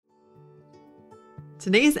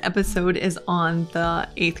Today's episode is on the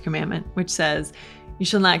Eighth Commandment, which says, you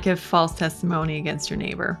shall not give false testimony against your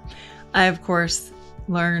neighbor. I, of course,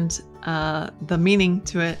 learned the meaning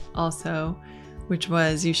to it also, which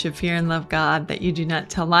was you should fear and love God, that you do not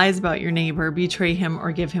tell lies about your neighbor, betray him,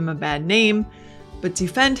 or give him a bad name, but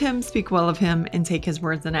defend him, speak well of him, and take his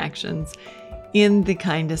words and actions in the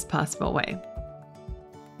kindest possible way.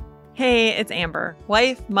 Hey, it's Amber,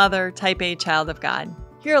 wife, mother, type A child of God.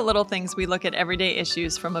 Here are little things we look at everyday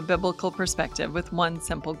issues from a biblical perspective with one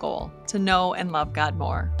simple goal: to know and love God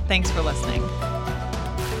more. Thanks for listening.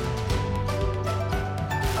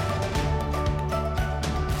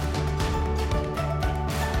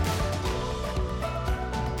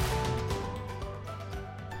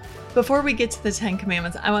 Before we get to the 10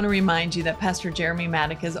 Commandments, I want to remind you that Pastor Jeremy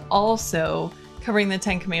Maddock is also covering the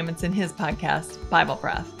 10 Commandments in his podcast, Bible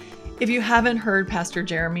Breath. If you haven't heard Pastor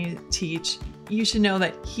Jeremy teach, you should know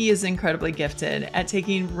that he is incredibly gifted at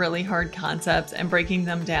taking really hard concepts and breaking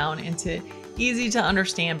them down into easy to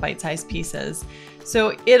understand bite-sized pieces.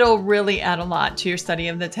 So it'll really add a lot to your study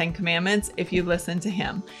of the 10 Commandments if you listen to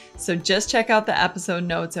him. So just check out the episode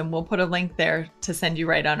notes and we'll put a link there to send you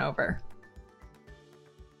right on over.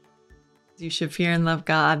 You should fear and love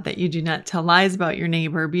God, that you do not tell lies about your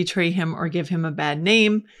neighbor, betray him, or give him a bad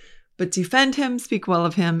name, but defend him, speak well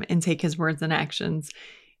of him, and take his words and actions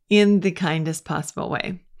in the kindest possible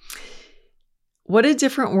way. What a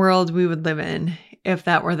different world we would live in if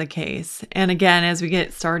that were the case. And again, as we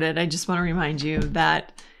get started, I just want to remind you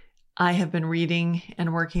that I have been reading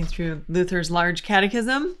and working through Luther's Large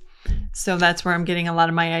Catechism. So that's where I'm getting a lot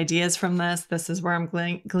of my ideas from this. This is where I'm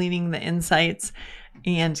gleaning the insights,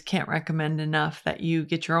 and can't recommend enough that you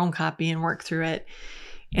get your own copy and work through it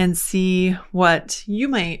and see what you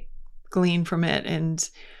might glean from it and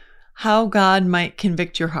how God might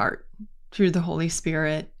convict your heart through the Holy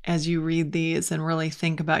Spirit as you read these and really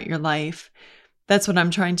think about your life. That's what I'm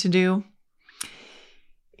trying to do.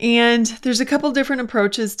 And there's a couple different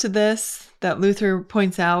approaches to this that Luther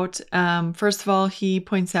points out. First of all, he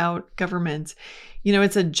points out government.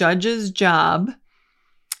 It's a judge's job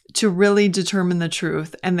to really determine the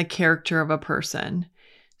truth and the character of a person.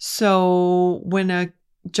 So when a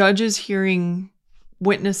judge is hearing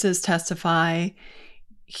witnesses testify,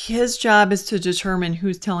 his job is to determine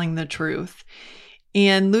who's telling the truth.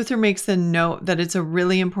 And Luther makes the note that it's a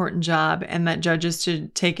really important job and that judges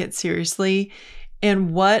should take it seriously.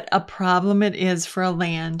 And what a problem it is for a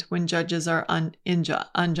land when judges are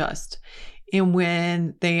unjust and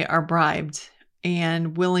when they are bribed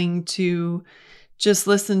and willing to just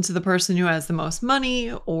listen to the person who has the most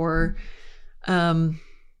money or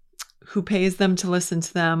who pays them to listen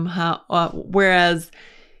to them. Whereas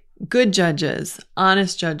good judges,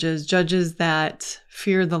 honest judges, judges that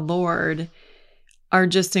fear the Lord are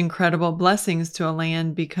just incredible blessings to a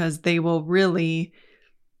land because they will really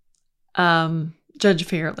judge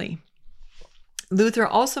fairly. Luther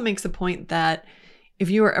also makes a point that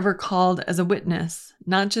if you are ever called as a witness,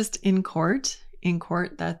 not just in court,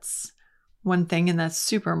 that's one thing, and that's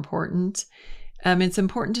super important. It's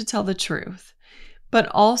important to tell the truth, but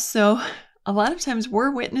also a lot of times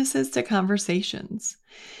we're witnesses to conversations.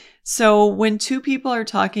 So when two people are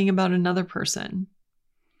talking about another person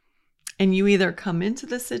and you either come into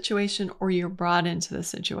the situation or you're brought into the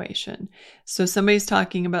situation. So somebody's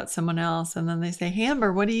talking about someone else and then they say, "Hey,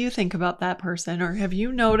 Amber, what do you think about that person?" Or "Have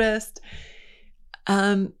you noticed?"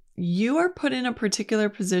 You are put in a particular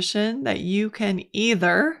position that you can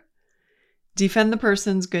either defend the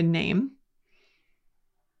person's good name,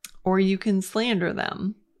 or you can slander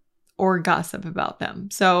them or gossip about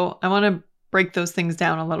them. So I want to break those things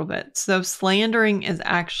down a little bit. So slandering is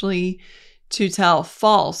actually to tell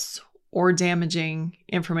false or damaging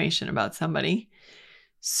information about somebody.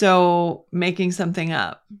 So making something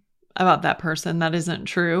up about that person that isn't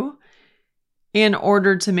true in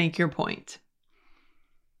order to make your point.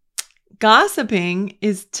 Gossiping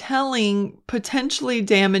is telling potentially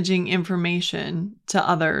damaging information to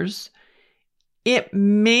others. It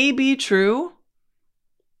may be true,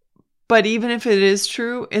 but even if it is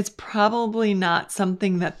true, it's probably not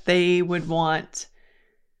something that they would want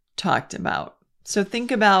talked about. So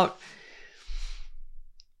think about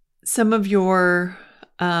some of your,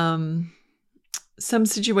 some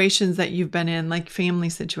situations that you've been in, like family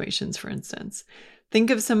situations, for instance. Think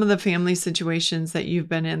of some of the family situations that you've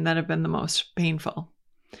been in that have been the most painful.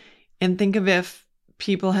 And think of if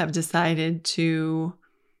people have decided to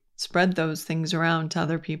spread those things around to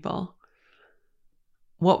other people.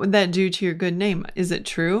 What would that do to your good name? Is it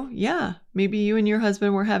true? Yeah. Maybe you and your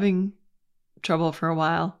husband were having trouble for a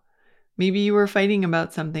while. Maybe you were fighting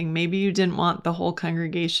about something. Maybe you didn't want the whole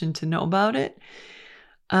congregation to know about it.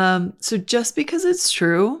 So just because it's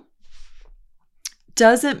true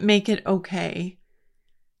doesn't make it okay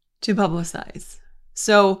to publicize.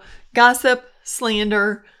 So gossip,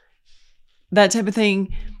 slander, that type of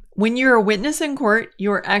thing. When you're a witness in court,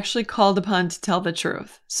 you're actually called upon to tell the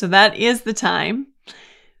truth. So that is the time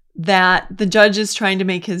that the judge is trying to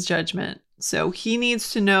make his judgment. So he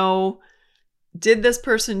needs to know, did this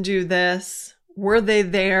person do this? Were they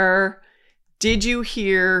there? Did you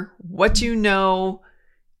hear? What do you know?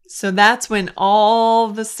 So that's when all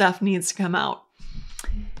the stuff needs to come out.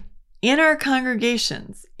 In our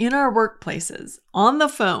congregations, in our workplaces, on the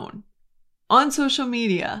phone, on social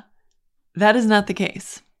media, that is not the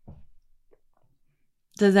case.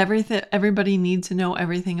 Does everybody need to know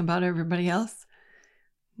everything about everybody else?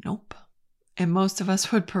 Nope. And most of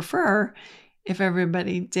us would prefer if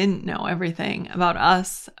everybody didn't know everything about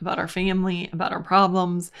us, about our family, about our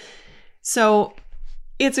problems. So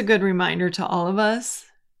it's a good reminder to all of us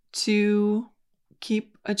to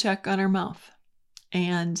keep a check on our mouth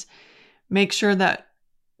and make sure that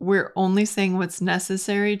we're only saying what's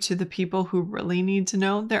necessary to the people who really need to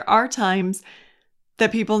know. There are times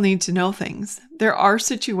that people need to know things. There are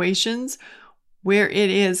situations where it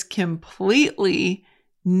is completely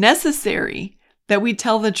necessary that we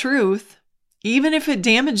tell the truth, even if it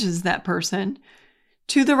damages that person,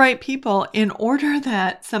 to the right people in order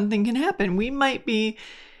that something can happen. We might be,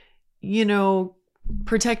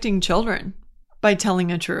 protecting children by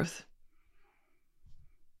telling a truth.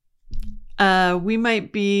 We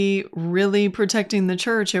might be really protecting the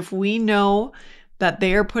church if we know that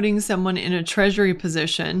they are putting someone in a treasury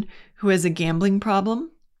position who has a gambling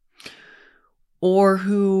problem or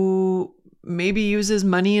who maybe uses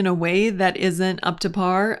money in a way that isn't up to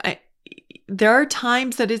par. There are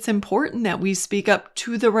times that it's important that we speak up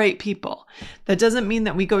to the right people. That doesn't mean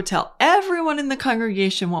that we go tell everyone in the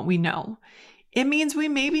congregation what we know. It means we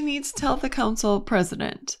maybe need to tell the council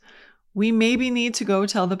president. We maybe need to go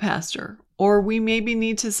tell the pastor, or we maybe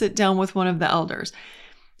need to sit down with one of the elders.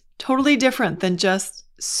 Totally different than just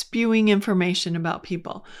spewing information about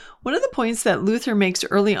people. One of the points that Luther makes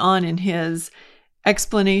early on in his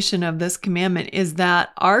explanation of this commandment is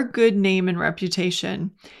that our good name and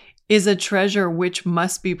reputation is a treasure which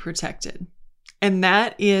must be protected. And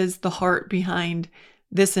that is the heart behind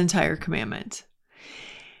this entire commandment.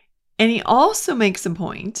 And he also makes a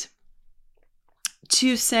point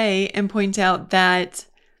to say and point out that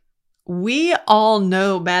we all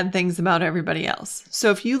know bad things about everybody else. So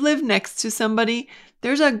if you live next to somebody,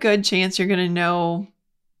 there's a good chance you're going to know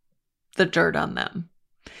the dirt on them.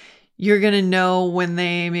 You're going to know when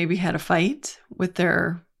they maybe had a fight with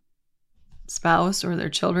their spouse or their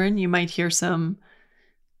children. You might hear some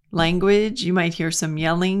language. You might hear some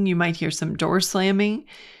yelling. You might hear some door slamming.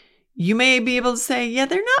 You may be able to say, yeah,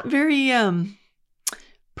 they're not very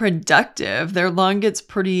productive. Their lawn gets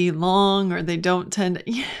pretty long, or they don't tend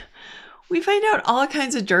to... Yeah. We find out all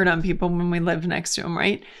kinds of dirt on people when we live next to them,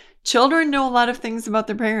 right? Children know a lot of things about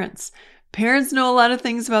their parents. Parents know a lot of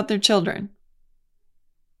things about their children.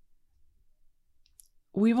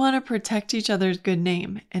 We want to protect each other's good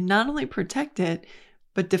name, and not only protect it,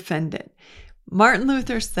 but defend it. Martin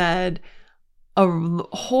Luther said a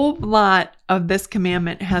whole lot of this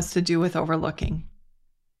commandment has to do with overlooking.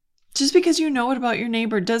 Just because you know it about your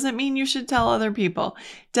neighbor doesn't mean you should tell other people.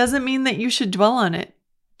 Doesn't mean that you should dwell on it.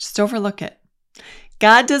 Just overlook it.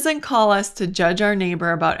 God doesn't call us to judge our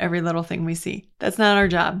neighbor about every little thing we see. That's not our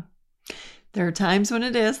job. There are times when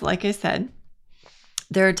it is, like I said.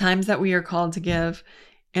 There are times that we are called to give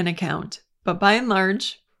an account, but by and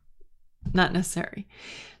large, not necessary.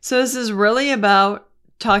 So this is really about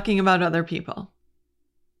talking about other people.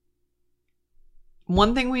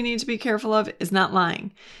 One thing we need to be careful of is not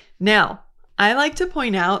lying. Now, I like to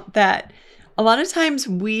point out that a lot of times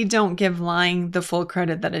we don't give lying the full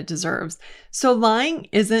credit that it deserves. So lying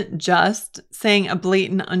isn't just saying a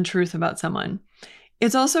blatant untruth about someone.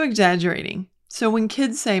 It's also exaggerating. So when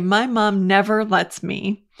kids say, my mom never lets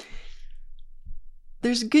me,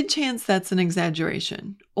 there's a good chance that's an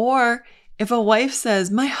exaggeration. Or if a wife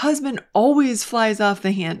says, my husband always flies off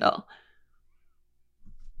the handle,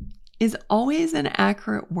 is always an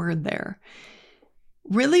accurate word there.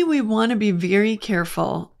 Really, we want to be very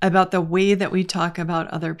careful about the way that we talk about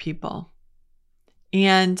other people.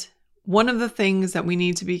 And one of the things that we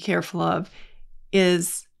need to be careful of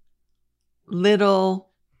is little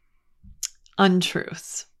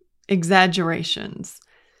untruths, exaggerations,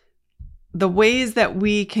 the ways that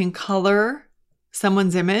we can color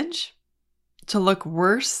someone's image to look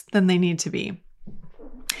worse than they need to be.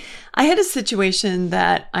 I had a situation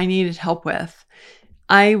that I needed help with.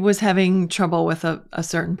 I was having trouble with a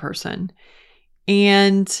certain person,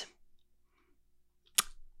 And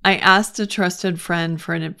I asked a trusted friend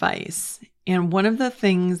for an advice. And one of the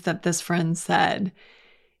things that this friend said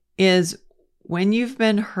is, when you've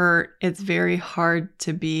been hurt, it's very hard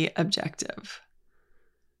to be objective.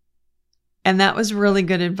 And that was really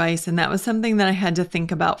good advice. And that was something that I had to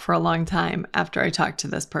think about for a long time after I talked to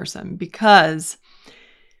this person, because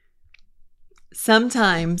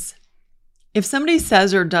sometimes if somebody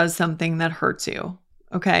says or does something that hurts you,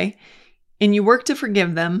 okay, and you work to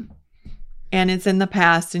forgive them, and it's in the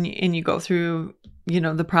past, and you go through,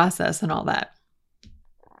 the process and all that.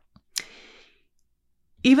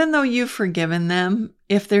 Even though you've forgiven them,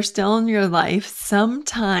 if they're still in your life,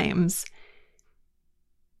 sometimes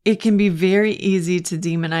it can be very easy to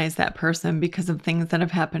demonize that person because of things that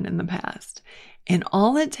have happened in the past. And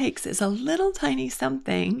all it takes is a little tiny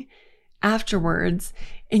something afterwards,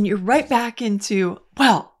 and you're right back into,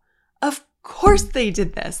 well, of course they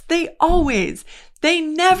did this. They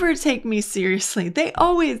never take me seriously. They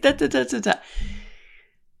always,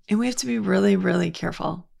 And we have to be really, really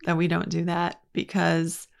careful that we don't do that,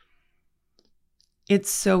 because it's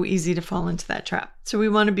so easy to fall into that trap. So we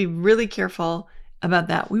want to be really careful about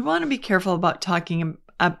that. We want to be careful about talking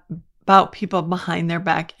about people behind their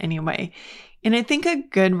back anyway. And I think a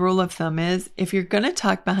good rule of thumb is, if you're going to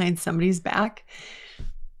talk behind somebody's back,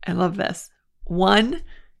 I love this. 1,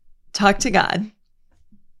 talk to God.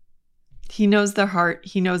 He knows their heart.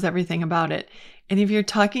 He knows everything about it. And if you're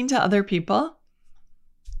talking to other people,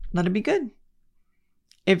 let it be good.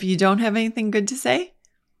 If you don't have anything good to say,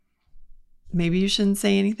 maybe you shouldn't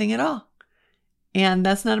say anything at all. And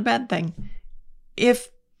that's not a bad thing.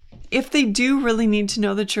 If they do really need to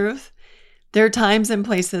know the truth, there are times and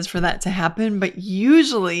places for that to happen, but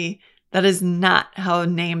usually that is not how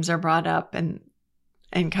names are brought up and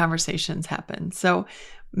conversations happen. So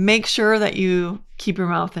make sure that you keep your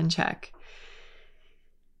mouth in check.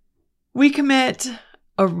 We commit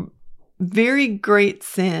a very great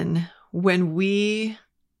sin when we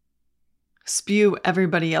spew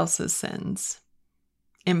everybody else's sins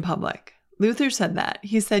in public. Luther said that.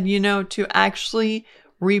 He said, to actually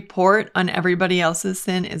report on everybody else's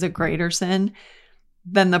sin is a greater sin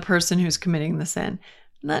than the person who's committing the sin.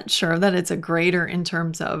 I'm not sure that it's a greater in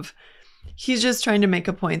terms of, he's just trying to make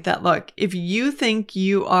a point that, look, if you think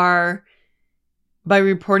you are, by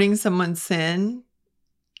reporting someone's sin,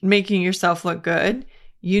 making yourself look good,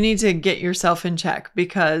 you need to get yourself in check,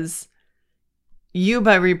 because you,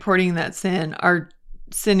 by reporting that sin, are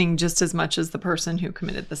sinning just as much as the person who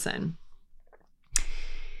committed the sin.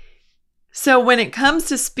 So when it comes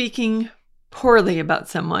to speaking poorly about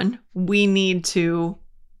someone, we need to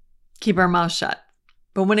keep our mouth shut.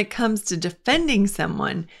 But when it comes to defending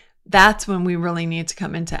someone, that's when we really need to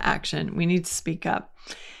come into action. We need to speak up.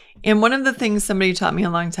 And one of the things somebody taught me a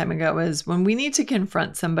long time ago is, when we need to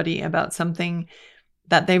confront somebody about something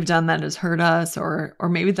that they've done that has hurt us, or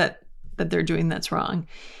maybe that they're doing that's wrong,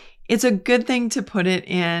 it's a good thing to put it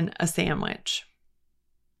in a sandwich.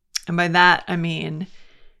 And by that, I mean,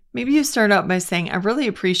 maybe you start out by saying, I really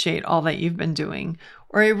appreciate all that you've been doing,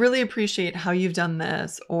 or I really appreciate how you've done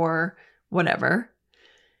this, or whatever.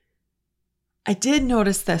 I did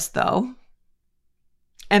notice this though.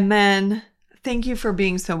 And then, thank you for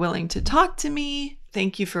being so willing to talk to me.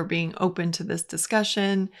 Thank you for being open to this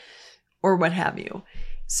discussion, or what have you.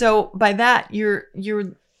 So by that, you're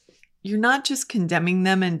not just condemning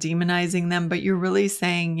them and demonizing them, but you're really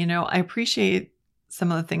saying, I appreciate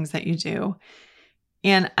some of the things that you do.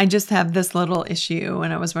 And I just have this little issue,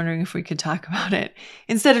 and I was wondering if we could talk about it,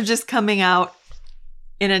 instead of just coming out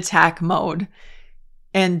in attack mode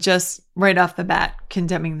and just right off the bat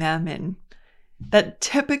condemning them. And that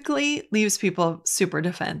typically leaves people super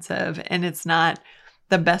defensive, and it's not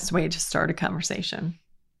the best way to start a conversation.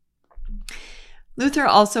 Luther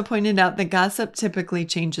also pointed out that gossip typically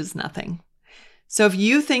changes nothing. So if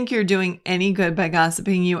you think you're doing any good by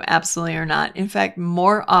gossiping, you absolutely are not. In fact,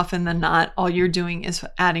 more often than not, all you're doing is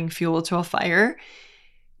adding fuel to a fire,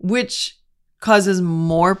 which causes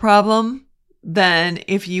more problem than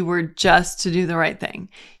if you were just to do the right thing.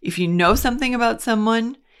 If you know something about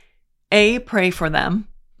someone, A, pray for them.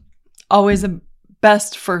 Always a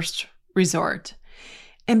best first resort.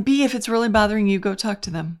 And B, if it's really bothering you, go talk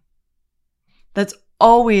to them. That's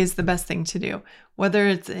always the best thing to do. Whether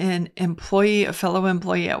it's an employee, a fellow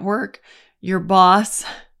employee at work, your boss,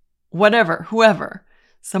 whatever, whoever,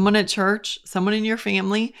 someone at church, someone in your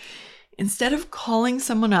family, instead of calling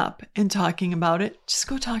someone up and talking about it, just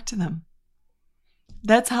go talk to them.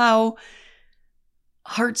 That's how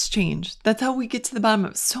hearts change. That's how we get to the bottom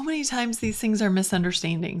of it. So many times these things are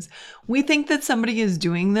misunderstandings. We think that somebody is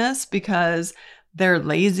doing this because they're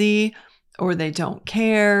lazy, or they don't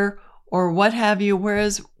care or what have you.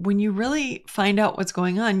 Whereas when you really find out what's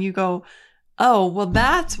going on, you go, oh, well,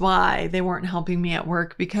 that's why they weren't helping me at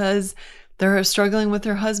work, because they're struggling with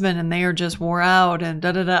their husband and they are just wore out and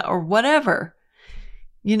or whatever.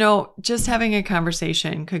 Just having a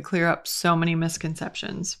conversation could clear up so many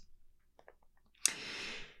misconceptions.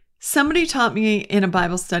 Somebody taught me in a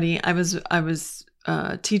Bible study, I was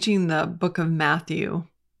teaching the book of Matthew,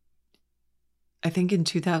 I think in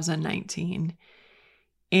 2019.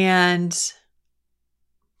 And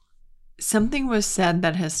something was said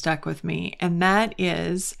that has stuck with me. And that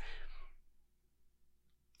is,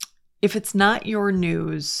 if it's not your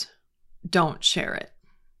news, don't share it.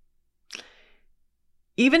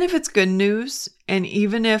 Even if it's good news, and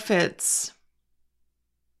even if it's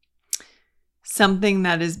something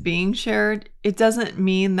that is being shared, it doesn't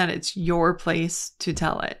mean that it's your place to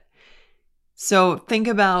tell it. So think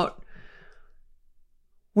about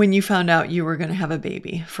when you found out you were going to have a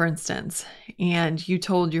baby, for instance, and you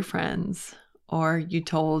told your friends or you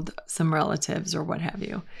told some relatives or what have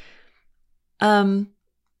you.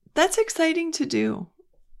 That's exciting to do.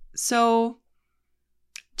 So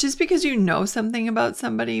just because you know something about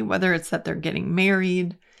somebody, whether it's that they're getting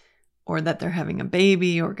married or that they're having a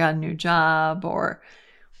baby or got a new job or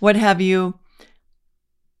what have you,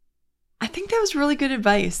 I think that was really good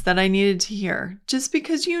advice that I needed to hear. Just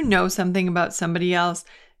because you know something about somebody else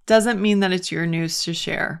doesn't mean that it's your news to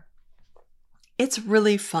share. It's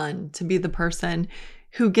really fun to be the person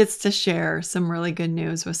who gets to share some really good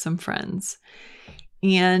news with some friends.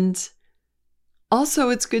 And also,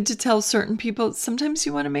 it's good to tell certain people. Sometimes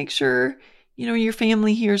you want to make sure, your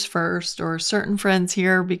family hears first, or certain friends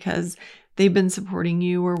hear because they've been supporting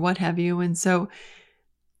you or what have you. And so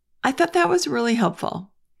I thought that was really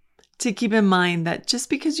helpful to keep in mind that just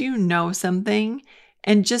because you know something,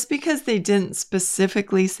 and just because they didn't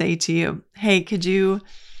specifically say to you, hey, could you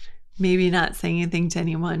maybe not say anything to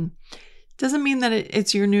anyone, doesn't mean that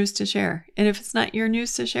it's your news to share. And if it's not your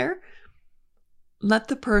news to share, let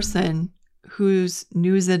the person whose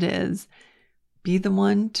news it is be the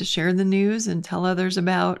one to share the news and tell others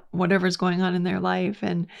about whatever's going on in their life,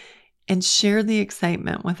 and share the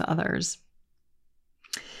excitement with others.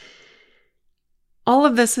 All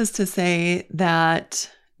of this is to say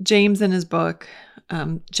that James in his book,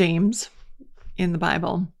 James in the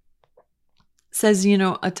Bible, says,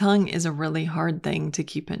 a tongue is a really hard thing to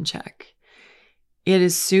keep in check. It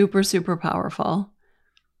is super, super powerful.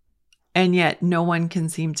 And yet no one can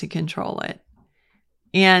seem to control it.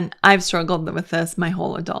 And I've struggled with this my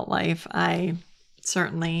whole adult life. I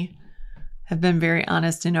certainly have been very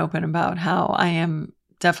honest and open about how I am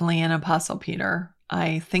definitely an Apostle Peter.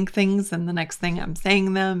 I think things and the next thing I'm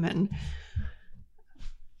saying them and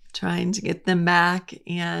trying to get them back.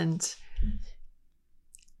 And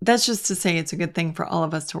that's just to say it's a good thing for all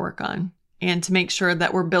of us to work on and to make sure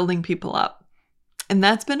that we're building people up. And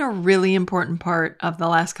that's been a really important part of the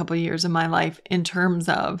last couple of years of my life, in terms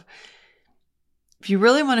of, if you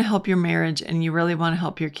really want to help your marriage and you really want to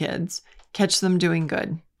help your kids, catch them doing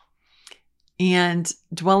good and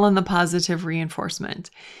dwell on the positive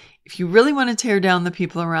reinforcement. If you really want to tear down the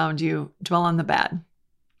people around you, dwell on the bad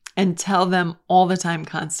and tell them all the time,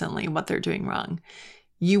 constantly, what they're doing wrong.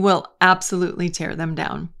 You will absolutely tear them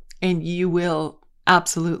down, and you will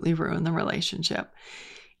absolutely ruin the relationship.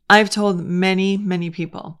 I've told many, many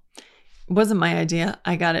people. It wasn't my idea.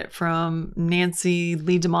 I got it from Nancy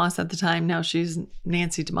Lee DeMoss at the time. Now she's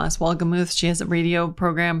Nancy DeMoss Walgamuth. She has a radio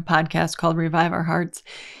program, podcast called Revive Our Hearts.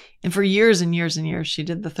 And for years and years and years, she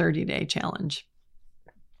did the 30-day challenge,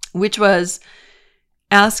 which was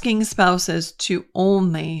asking spouses to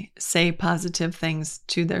only say positive things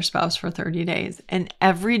to their spouse for 30 days. And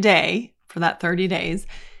every day for that 30 days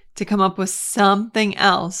to come up with something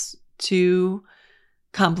else to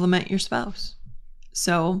compliment your spouse.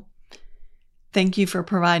 So thank you for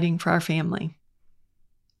providing for our family.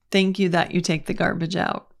 Thank you that you take the garbage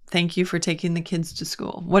out. Thank you for taking the kids to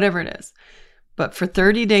school, whatever it is. But for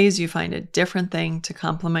 30 days, you find a different thing to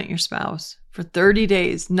compliment your spouse. For 30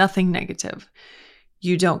 days, nothing negative.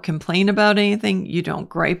 You don't complain about anything. You don't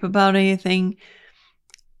gripe about anything.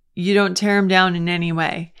 You don't tear them down in any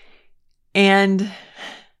way. And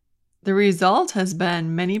the result has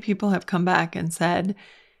been many people have come back and said,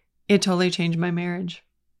 it totally changed my marriage.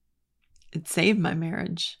 It saved my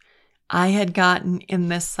marriage. I had gotten in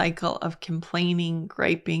this cycle of complaining,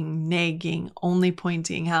 griping, nagging, only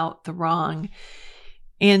pointing out the wrong.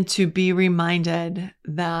 And to be reminded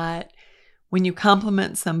that when you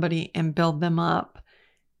compliment somebody and build them up,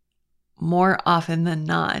 more often than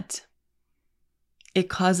not, it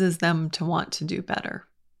causes them to want to do better.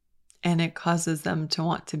 and it causes them to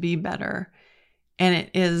want to be better. And it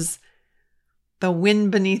is the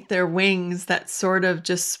wind beneath their wings that sort of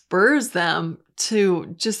just spurs them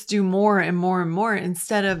to just do more and more and more,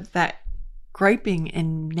 instead of that griping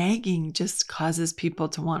and nagging just causes people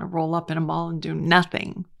to want to roll up in a ball and do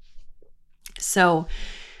nothing. So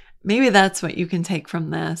maybe that's what you can take from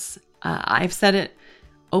this. I've said it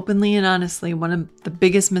openly and honestly. One of the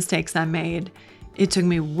biggest mistakes I made, it took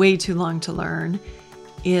me way too long to learn,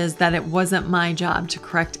 is that it wasn't my job to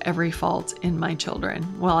correct every fault in my children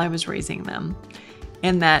while I was raising them.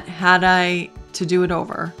 And that had I to do it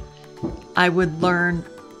over, I would learn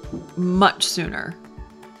much sooner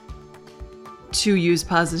to use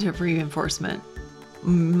positive reinforcement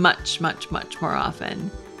much, much, much more often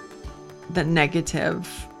than negative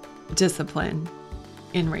discipline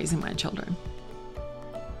in raising my children.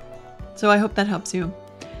 So I hope that helps you.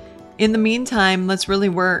 In the meantime, let's really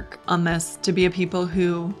work on this to be a people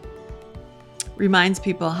who reminds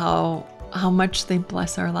people how much they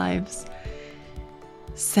bless our lives.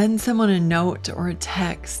 Send someone a note or a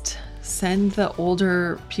text. Send the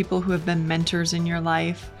older people who have been mentors in your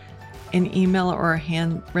life an email or a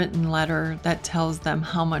handwritten letter that tells them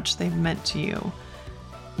how much they've meant to you.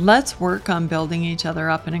 Let's work on building each other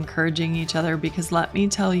up and encouraging each other, because let me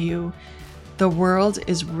tell you, the world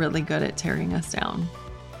is really good at tearing us down.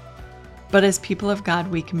 But as people of God,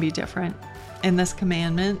 we can be different. And this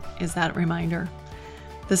commandment is that reminder.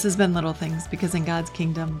 This has been Little Things, because in God's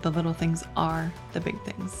kingdom, the little things are the big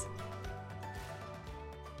things.